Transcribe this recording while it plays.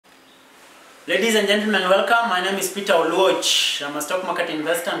Ladies and gentlemen, welcome. My name is Peter Oluoch. I'm a stock market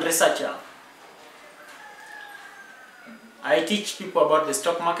investor and researcher. I teach people about the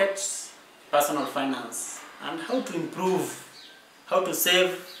stock markets, personal finance, and how to improve, how to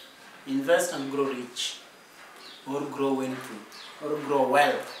save, invest and grow rich, or grow wealthy, or grow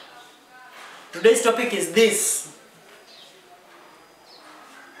wealth. Today's topic is this.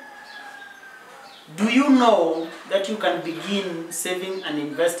 Do you know that you can begin saving and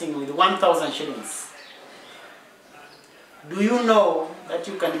investing with 1,000 shillings? Do you know that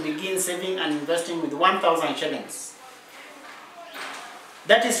you can begin saving and investing with 1,000 shillings?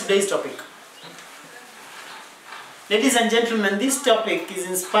 That is today's topic. Ladies and gentlemen, this topic is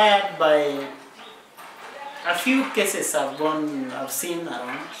inspired by a few cases I've seen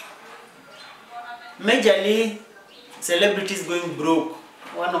around. Majorly, celebrities going broke.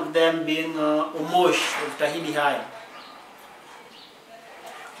 One of them being Omosh of Tahidi High.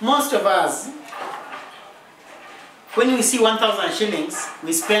 Most of us, when we see 1,000 shillings,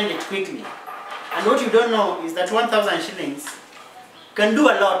 we spend it quickly. And what you don't know is that 1,000 shillings can do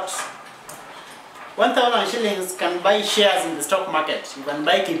a lot. 1,000 shillings can buy shares in the stock market. You can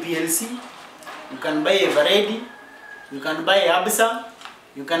buy KPLC, you can buy Eveready, you can buy Absa,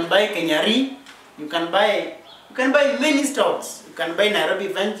 you can buy Kenyari, you can buy many stocks. You can buy Nairobi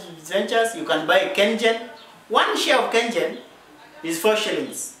Ventures, you can buy Kengen. One share of Kengen is 4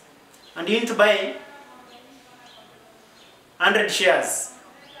 shillings. And you need to buy 100 shares.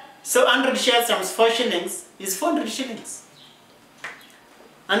 So 100 shares times 4 shillings is 400 shillings.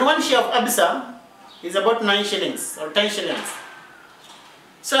 And one share of Absa is about 9 shillings or 10 shillings.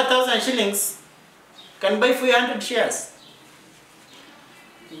 So 1,000 shillings can buy 400 shares.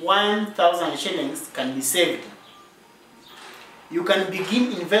 1,000 shillings can be saved. You can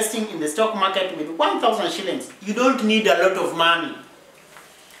begin investing in the stock market with 1,000 shillings. You don't need a lot of money.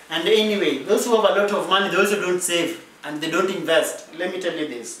 And anyway, those who have a lot of money, those who don't save and they don't invest, let me tell you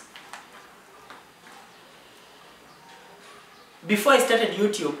this. Before I started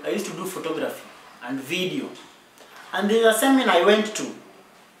YouTube, I used to do photography and video. And there's a seminar I went to.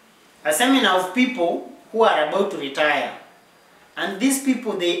 A seminar of people who are about to retire. And these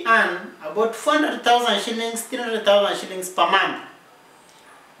people, they earn about 400,000 shillings, 300,000 shillings per month.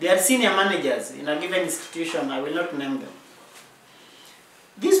 They are senior managers in a given institution. I will not name them.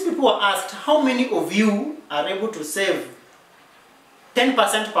 These people were asked, how many of you are able to save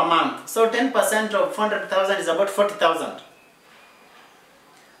 10% per month? So 10% of 400,000 is about 40,000.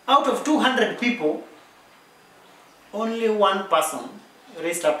 Out of 200 people, only one person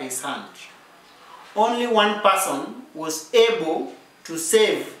raised up his hand. Only one person was able to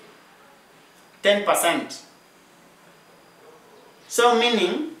save 10%. So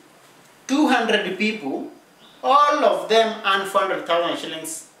meaning 200 people, all of them earn 400,000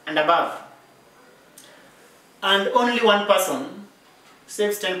 shillings and above. And only one person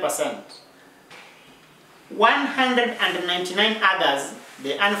saves 10%. 199 others,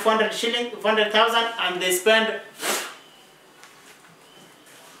 they earn 400,000 and they spend.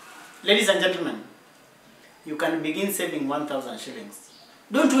 Ladies and gentlemen, you can begin saving 1,000 shillings.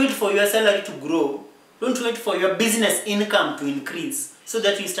 Don't wait for your salary to grow. Don't wait for your business income to increase so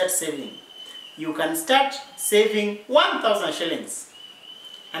that you start saving. You can start saving 1,000 shillings.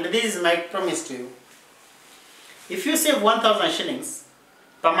 And this is my promise to you. If you save 1,000 shillings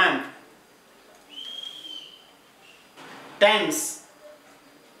per month times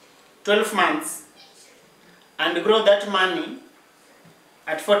 12 months and grow that money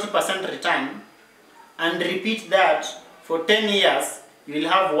at 40% return, and repeat that for 10 years, you will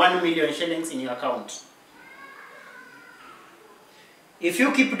have 1 million shillings in your account. If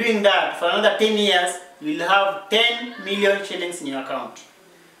you keep doing that for another 10 years, you will have 10 million shillings in your account.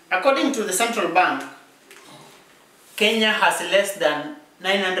 According to the central bank, Kenya has less than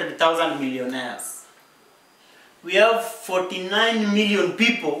 900,000 millionaires. We have 49 million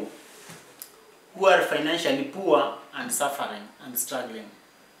people who are financially poor and suffering and struggling.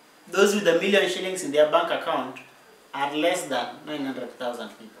 Those with a million shillings in their bank account are less than 900,000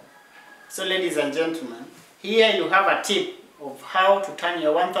 people. So ladies and gentlemen, here you have a tip of how to turn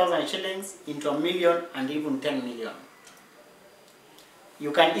your 1,000 shillings into a million and even 10 million.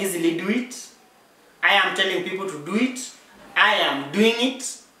 You can easily do it. I am telling people to do it. I am doing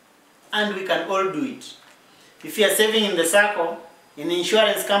it. And we can all do it. If you are saving in the circle, in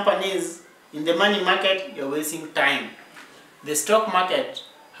insurance companies, in the money market, you're wasting time. The stock market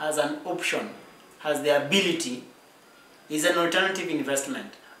has an option, has the ability, is an alternative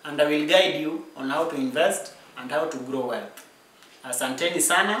investment. And I will guide you on how to invest and how to grow wealth. Asanteni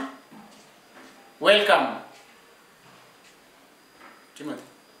sana. Welcome. Timothy.